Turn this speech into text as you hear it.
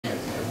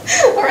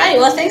Alrighty,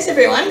 well thanks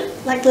everyone.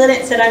 Like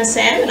Lynette said, I'm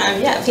Sam and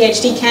I'm a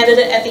PhD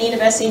candidate at the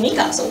University of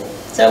Newcastle.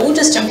 So we'll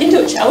just jump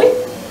into it, shall we?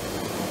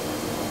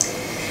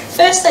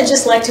 First, I'd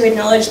just like to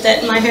acknowledge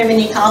that my home in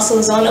Newcastle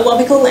is on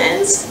ecological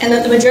lands and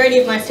that the majority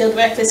of my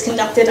fieldwork was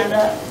conducted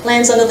under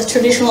lands under the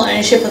traditional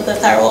ownership of the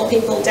Tharawal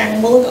people down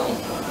in Wollongong.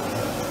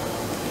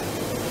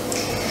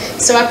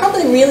 So I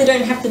probably really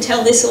don't have to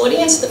tell this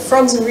audience that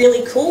frogs are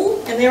really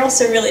cool and they're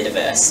also really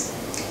diverse.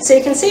 So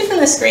you can see from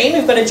the screen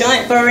we've got a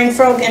giant burrowing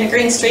frog and a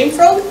green stream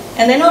frog,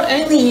 and they're not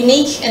only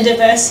unique and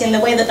diverse in the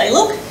way that they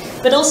look,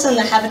 but also in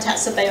the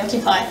habitats that they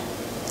occupy.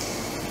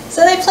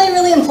 So they play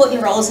really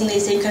important roles in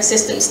these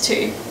ecosystems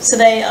too. So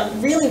they are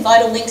really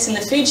vital links in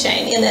the food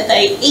chain in that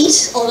they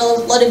eat a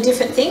lot of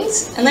different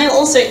things, and they are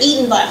also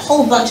eaten by a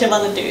whole bunch of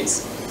other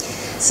dudes.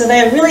 So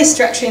they are really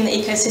structuring the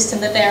ecosystem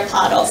that they're a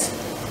part of.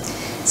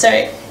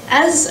 So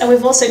as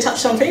we've also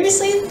touched on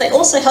previously, they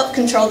also help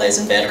control those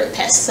invertebrate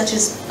pests, such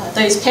as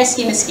those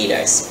pesky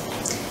mosquitoes.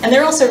 And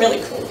they're also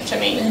really cool, which I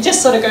mean, it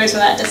just sort of goes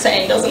without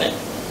saying, doesn't it?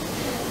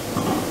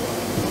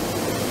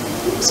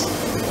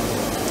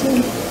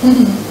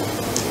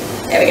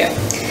 There we go.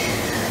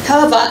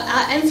 However,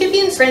 our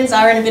amphibian friends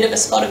are in a bit of a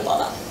spot of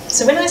bother.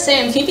 So when I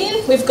say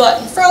amphibian, we've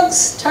got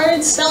frogs,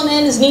 toads,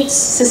 salamanders,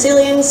 newts,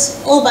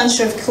 caecilians, all a bunch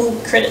of cool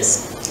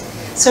critters.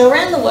 So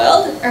around the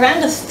world,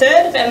 around a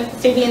third of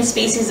amphibian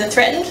species are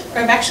threatened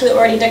or have actually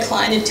already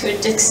declined into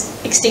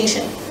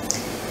extinction.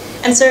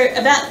 And so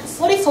about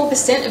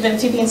 44% of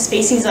amphibian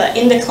species are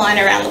in decline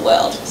around the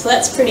world, so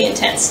that's pretty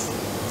intense.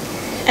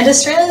 And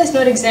Australia is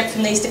not exempt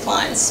from these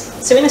declines.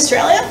 So in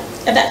Australia,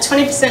 about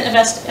 20% of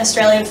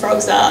Australian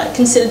frogs are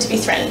considered to be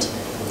threatened.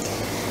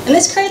 And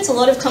this creates a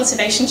lot of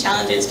conservation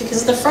challenges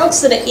because the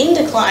frogs that are in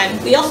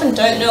decline, we often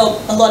don't know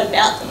a lot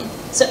about them.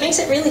 So it makes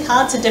it really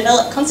hard to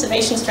develop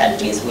conservation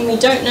strategies when we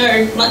don't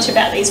know much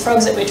about these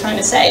frogs that we're trying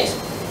to save.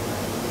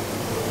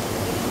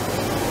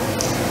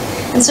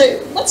 And so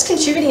what's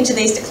contributing to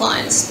these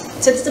declines?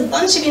 So it's a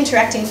bunch of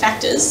interacting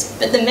factors,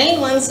 but the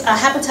main ones are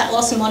habitat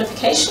loss and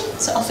modification,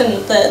 so often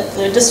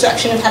the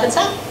destruction of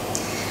habitat,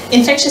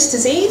 infectious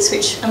disease,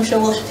 which I'm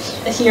sure we'll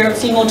hear a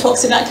few more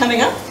talks about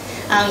coming up.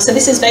 So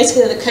this is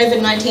basically the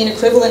COVID-19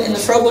 equivalent in the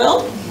frog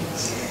world.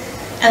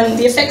 And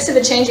the effects of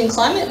a changing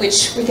climate,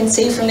 which we can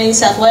see from the New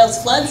South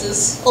Wales floods,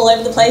 is all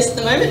over the place at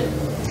the moment,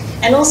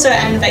 and also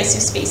our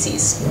invasive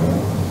species.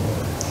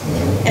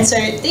 And so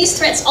these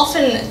threats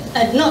often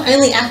are not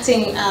only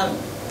acting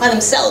by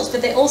themselves,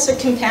 but they're also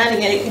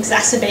compounding and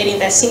exacerbating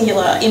their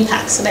singular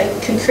impacts, so they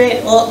can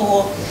create a lot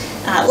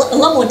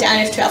more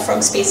damage to our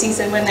frog species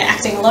than when they're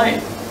acting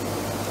alone.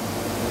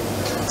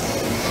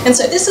 And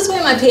so this is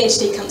where my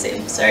PhD comes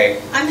in. So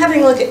I'm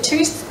having a look at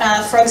two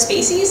frog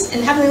species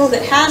and having a look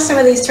at how some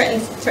of these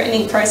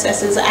threatening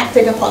processes are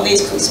acting upon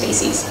these cool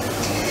species.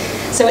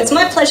 So it's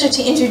my pleasure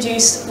to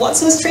introduce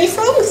Watson's tree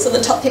frog, so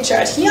the top picture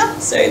out here,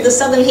 so the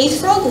southern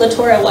heath frog,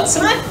 Litoria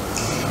watsoni,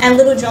 and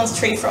Littlejohn's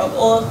tree frog,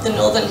 or the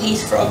northern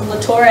heath frog,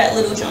 Litoria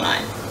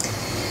littlejohni.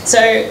 So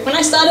when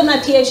I started my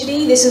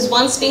PhD, this is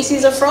one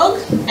species of frog,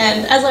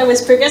 and as I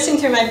was progressing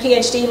through my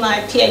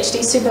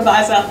PhD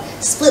supervisor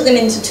split them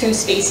into two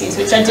species,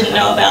 which I didn't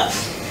know about.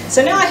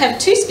 So now I have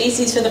two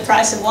species for the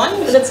price of one,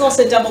 but it's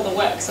also double the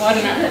work, so I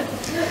don't know.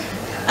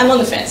 I'm on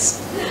the fence.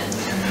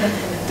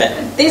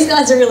 But these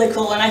guys are really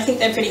cool, and I think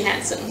they're pretty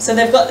handsome. So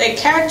they've got their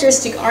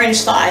characteristic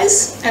orange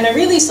thighs and a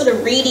really sort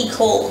of reedy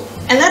call,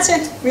 and that's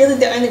really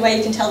the only way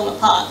you can tell them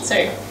apart. So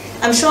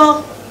I'm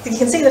sure you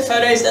can see the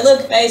photos, they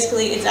look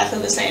basically exactly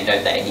the same,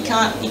 don't they? You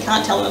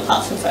can't tell them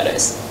apart from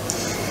photos.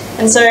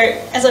 And so,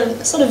 as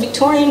a sort of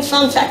Victorian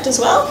fun fact as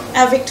well,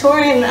 our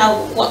Victorian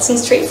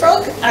Watson's tree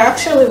frog are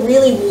actually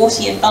really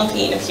warty and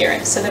bumpy in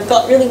appearance. So they've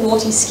got really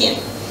warty skin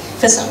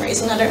for some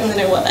reason. I don't really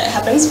know why that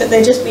happens, but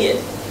they're just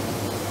weird.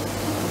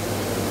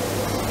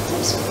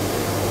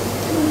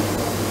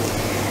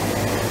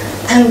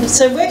 And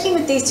so working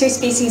with these two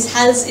species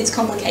has its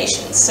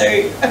complications. So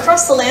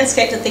across the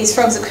landscape that these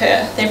frogs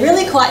occur, they're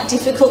really quite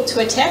difficult to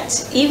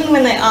detect, even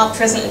when they are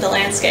present in the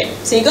landscape.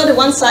 So you go to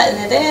one site and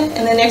they're there,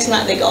 and the next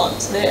night they're gone.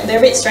 So they're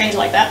a bit strange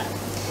like that.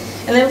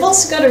 And they've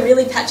also got a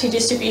really patchy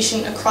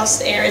distribution across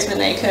the areas when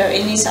they occur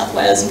in New South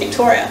Wales and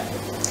Victoria.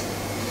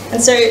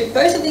 And so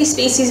both of these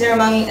species are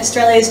among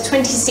Australia's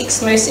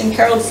 26 most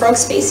imperiled frog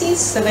species,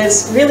 so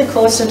there's really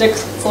cause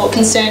for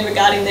concern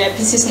regarding their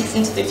persistence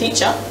into the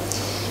future.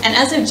 And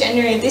as of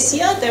January of this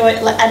year, they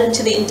were added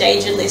to the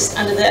endangered list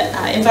under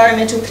the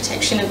Environmental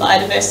Protection and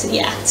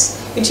Biodiversity Act,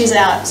 which is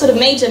our sort of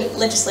major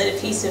legislative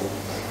piece of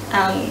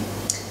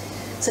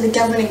sort of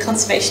governing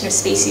conservation of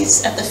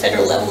species at the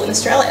federal level in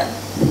Australia.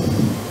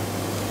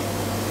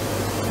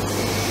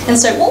 And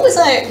so what was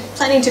I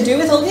planning to do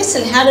with all this,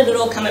 and how did it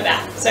all come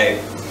about? So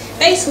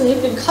basically,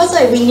 because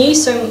we knew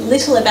so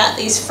little about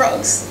these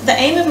frogs, the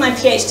aim of my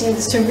PhD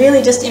was to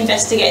really just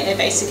investigate their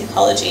basic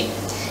ecology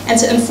and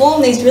to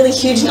inform these really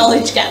huge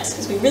knowledge gaps,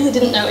 because we really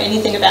didn't know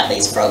anything about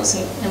these frogs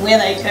and where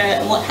they occur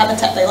and what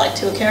habitat they like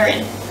to occur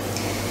in.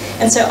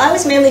 And so I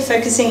was mainly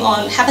focusing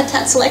on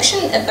habitat selection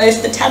at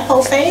both the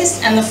tadpole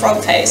phase and the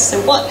frog phase,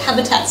 so what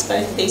habitats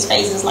both of these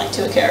phases like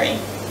to occur in.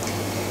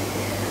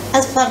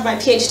 as part of my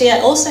PhD,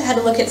 I also had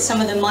a look at some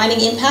of the mining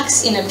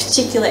impacts in a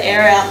particular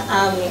area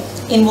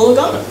in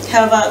Wollongong.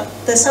 However,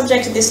 the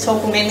subject of this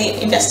talk will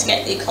mainly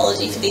investigate the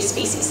ecology for these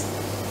species.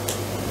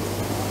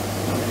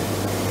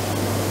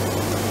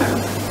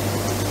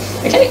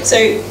 Okay,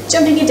 so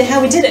jumping into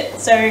how we did it.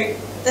 So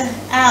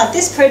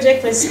this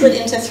project was split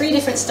into 3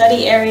 different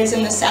study areas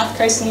in the south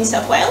coast of New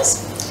South Wales.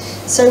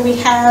 So we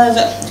have,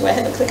 do I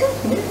have a clicker?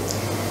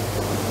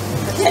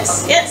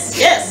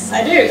 Yes,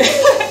 I do.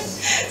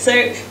 So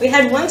we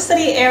had one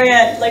study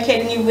area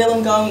located near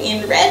Wollongong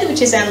in red,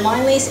 which is our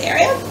mine lease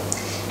area,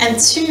 and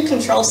 2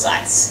 control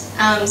sites.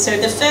 So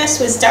the first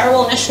was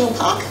Darrawal National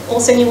Park,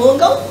 also near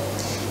Wollongong,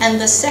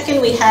 and the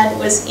second we had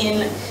was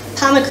in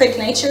Palmer Creek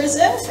Nature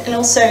Reserve and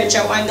also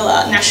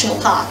Jawangala National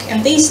Park.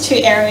 And these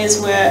 2 areas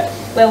were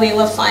where we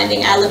were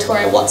finding our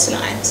Litoria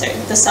watsoni, so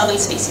the southern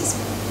species.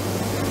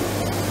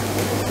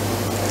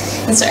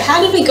 And so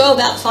how did we go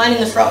about finding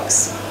the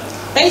frogs?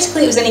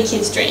 Basically, it was any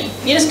kid's dream.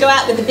 You just go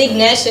out with a big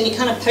net and you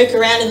kind of poke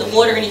around in the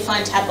water and you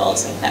find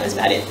tadpoles, and that was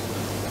about it.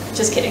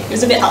 Just kidding, it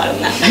was a bit harder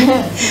than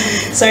that.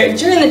 So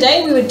during the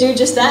day, we would do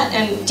just that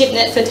and dip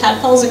net for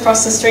tadpoles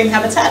across the stream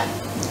habitat.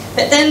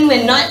 But then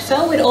when night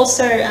fell, we'd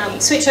also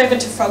switch over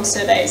to frog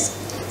surveys.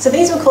 So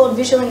these were called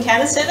visual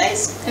encounter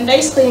surveys, and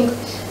basically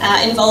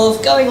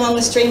involve going along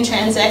the stream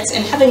transects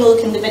and having a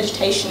look in the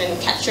vegetation and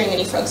capturing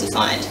any frogs you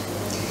find.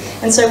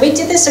 And so we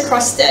did this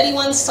across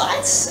 31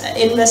 sites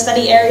in the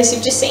study areas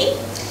you've just seen.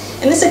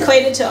 And this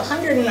equated to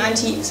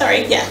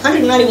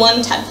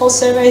 191 tadpole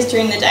surveys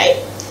during the day,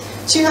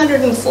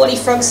 240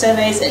 frog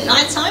surveys at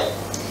night time.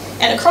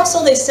 And across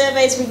all these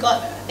surveys, we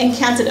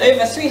encountered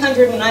over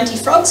 390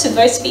 frogs of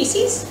both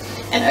species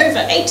and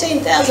over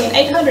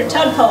 18,800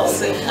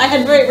 tadpoles. And I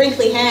had very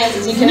wrinkly hands,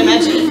 as you can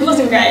imagine. It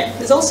wasn't great. It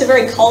was also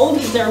very cold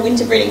because they're a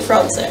winter breeding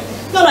frog, so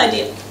not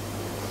ideal.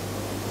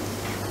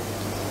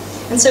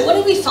 And so what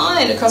did we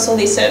find across all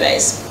these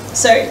surveys?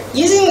 So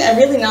using a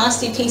really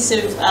nasty piece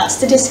of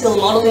statistical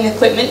modelling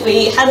equipment,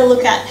 we had a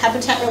look at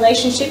habitat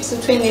relationships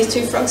between these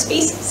 2 frog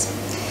species.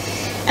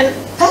 And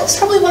perhaps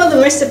probably one of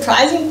the most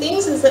surprising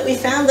things is that we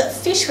found that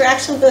fish were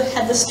actually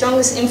had the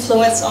strongest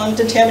influence on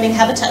determining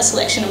habitat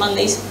selection among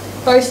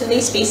both of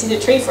these species of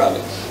tree frog.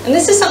 And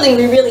this is something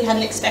we really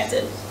hadn't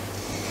expected.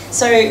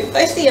 So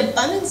both the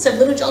abundance of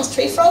Littlejohn's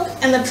tree frog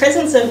and the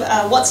presence of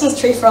Watson's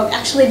tree frog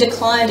actually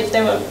declined if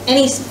there were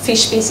any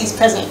fish species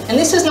present. And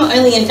this was not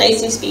only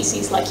invasive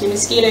species like your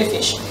mosquito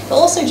fish, but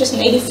also just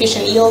native fish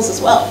and eels as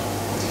well.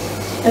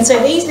 And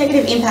so these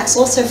negative impacts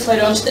also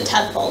flowed onto the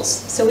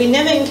tadpoles. So we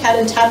never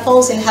encountered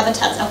tadpoles in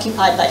habitats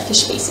occupied by fish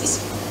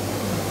species.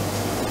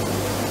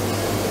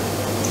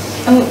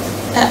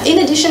 In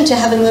addition to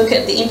having a look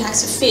at the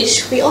impacts of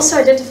fish, we also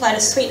identified a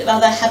suite of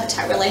other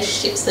habitat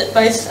relationships that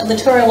both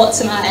Litoria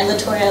watsoni and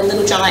Litoria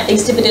littlejohni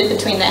exhibited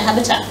between their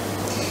habitat.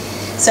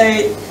 So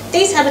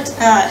these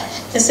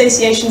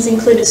associations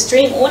included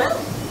stream order,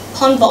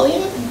 pond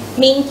volume,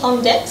 mean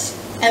pond depth,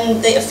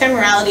 and the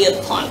ephemerality of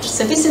the pond.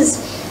 So this is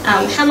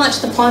how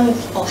much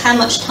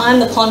time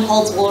the pond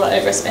holds water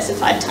over a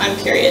specified time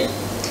period.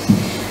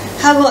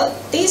 However,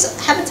 these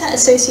habitat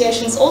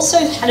associations also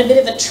had a bit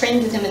of a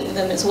trend within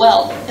them as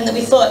well, and that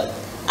we thought,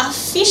 are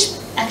fish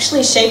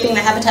actually shaping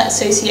the habitat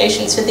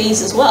associations for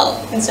these as well?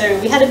 And so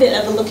we had a bit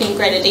of a look in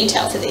greater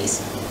detail for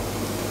these.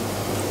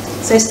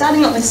 So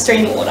starting off with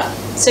stream order.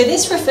 So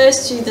this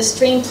refers to the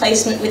stream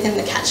placement within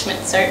the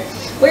catchment. So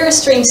where a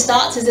stream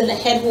starts is in the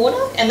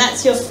headwater, and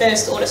that's your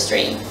first order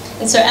stream.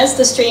 And so as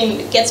the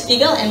stream gets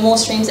bigger and more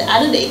streams are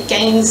added, it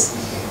gains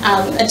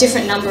a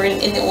different number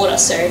in the order.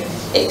 So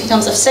it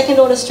becomes a second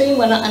order stream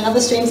when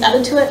another stream is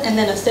added to it, and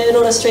then a third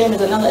order stream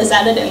as another is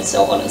added, and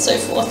so on and so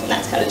forth, and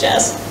that kind of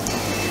jazz.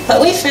 But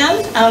we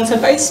found for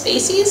both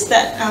species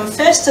that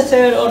first to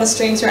third order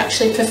streams are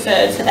actually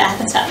preferred for their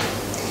habitat.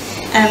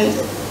 And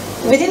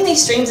within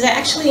these streams, they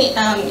actually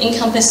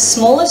encompass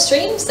smaller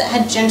streams that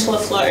had gentler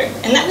flow,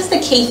 and that was the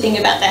key thing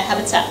about their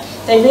habitat.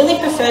 They really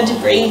preferred to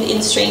breed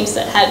in streams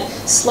that had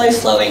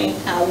slow-flowing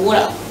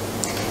water.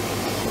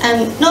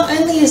 And not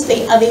only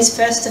are these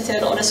first to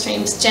third order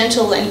streams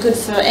gentle and good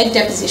for egg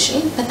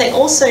deposition, but they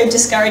also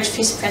discourage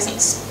fish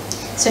presence.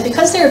 So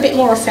because they're a bit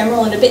more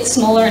ephemeral and a bit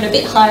smaller and a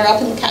bit higher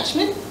up in the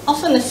catchment,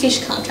 often the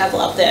fish can't travel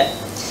up there.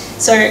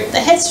 So the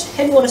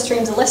headwater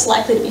streams are less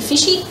likely to be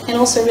fishy and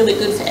also really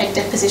good for egg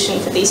deposition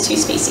for these 2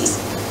 species.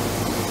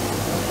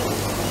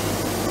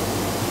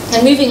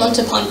 And moving on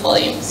to pond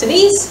volume. So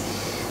these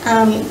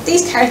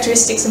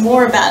characteristics are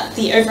more about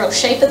the overall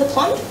shape of the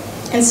pond.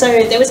 And so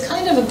there was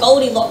kind of a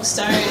Goldilocks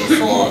zone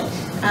for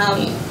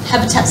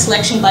habitat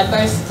selection by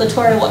both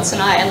Litoria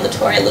watsoni and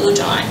Litoria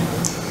littlejohni.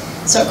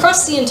 So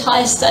across the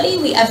entire study,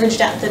 we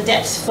averaged out the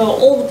depth for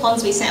all the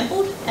ponds we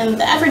sampled, and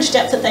the average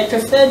depth that they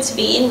preferred to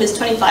be in was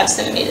 25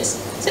 centimetres.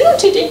 So not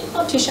too deep,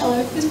 not too shallow,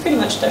 it was pretty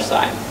much their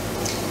size.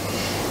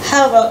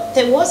 However,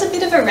 there was a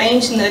bit of a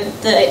range in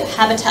the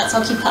habitats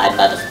occupied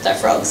by the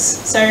frogs.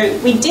 So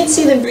we did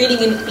see them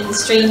breeding in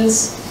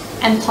streams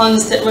and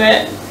ponds that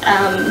were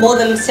more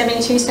than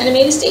 72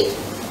 centimetres deep.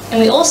 And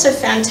we also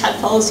found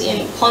tadpoles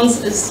in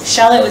ponds as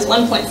shallow as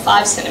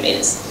 1.5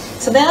 centimetres.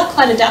 So they are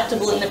quite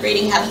adaptable in the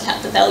breeding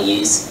habitat that they'll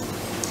use.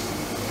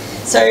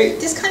 So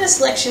this kind of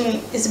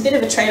selection is a bit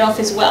of a trade-off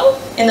as well,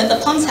 in that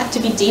the ponds have to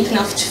be deep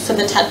enough for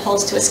the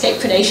tadpoles to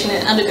escape predation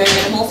and undergo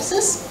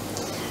metamorphosis.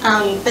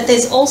 But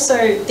there's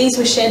also, these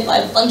were shared by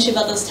a bunch of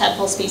other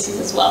tadpole species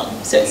as well.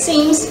 So it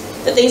seems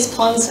that these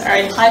ponds are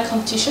in high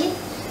competition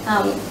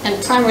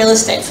and prime real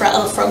estate for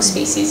other frog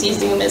species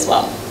using them as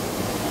well.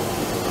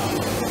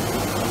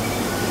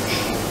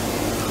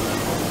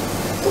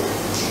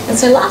 And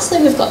so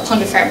lastly, we've got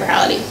pond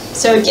ephemerality.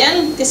 So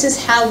again, this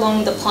is how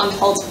long the pond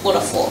holds water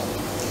for.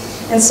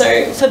 And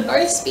so for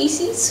both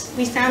species,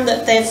 we found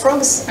that their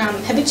frogs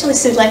habitually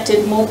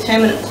selected more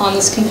permanent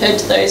ponds compared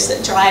to those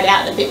that dried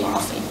out a bit more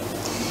often.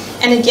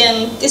 And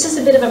again, this is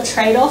a bit of a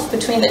trade-off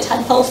between the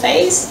tadpole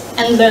phase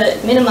and the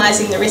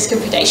minimising the risk of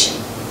predation.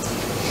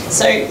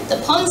 So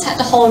the ponds had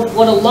to hold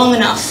water long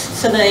enough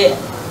for the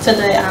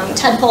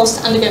tadpoles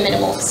to undergo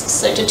metamorphosis,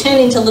 so to turn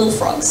into little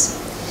frogs.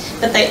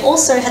 But they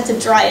also had to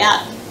dry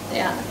out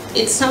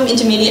at some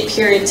intermediate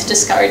period to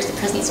discourage the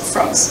presence of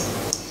frogs.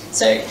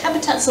 So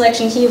habitat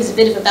selection here was a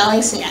bit of a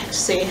balancing act.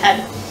 So you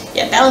had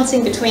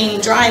balancing between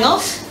drying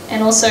off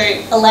and also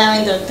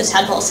allowing the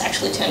tadpoles to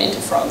actually turn into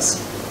frogs.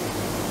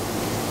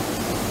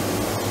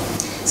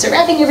 So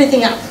wrapping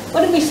everything up,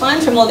 what did we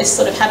find from all this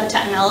sort of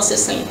habitat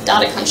analysis and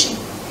data crunching?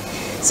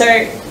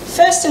 So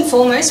first and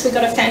foremost, we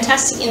got a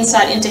fantastic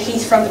insight into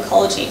Heath frog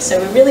ecology. So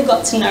we really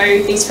got to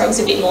know these frogs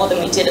a bit more than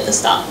we did at the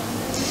start.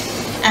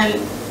 And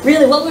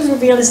really what we've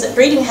revealed is that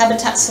breeding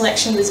habitat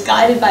selection was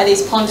guided by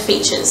these pond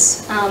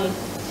features.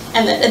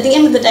 And that at the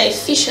end of the day,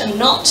 fish are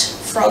not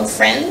frog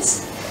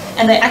friends,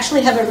 and they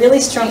actually have a really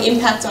strong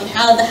impact on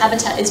how the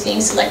habitat is being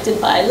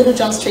selected by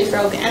Littlejohn's tree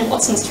frog and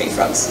Watson's tree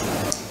frogs.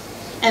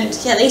 And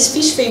yeah, these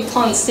fish food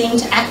ponds seem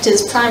to act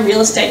as prime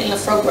real estate in the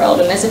frog world,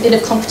 and there's a bit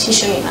of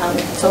competition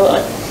for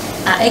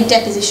egg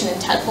deposition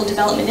and tadpole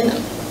development in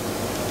them.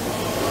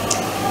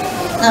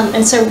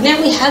 And so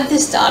now we have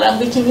this data,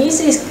 we can use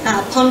these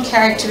pond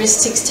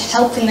characteristics to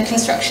help in the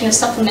construction of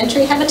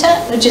supplementary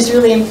habitat, which is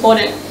really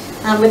important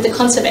with the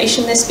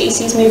conservation of their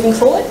species moving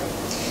forward.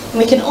 And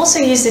we can also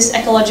use this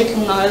ecological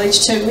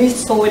knowledge to move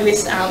forward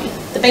with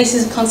the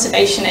basis of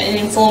conservation and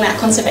inform our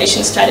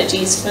conservation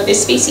strategies for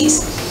this species,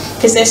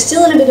 because they're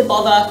still in a bit of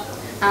bother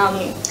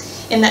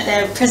in that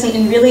they're present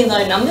in really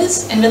low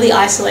numbers and really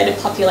isolated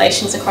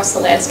populations across the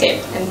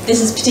landscape. And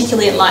this is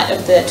particularly in light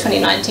of the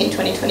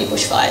 2019-2020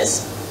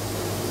 bushfires.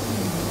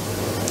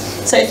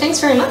 So thanks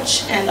very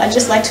much, and I'd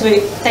just like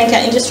to thank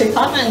our industry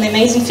partner and the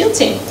amazing field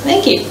team.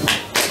 Thank you.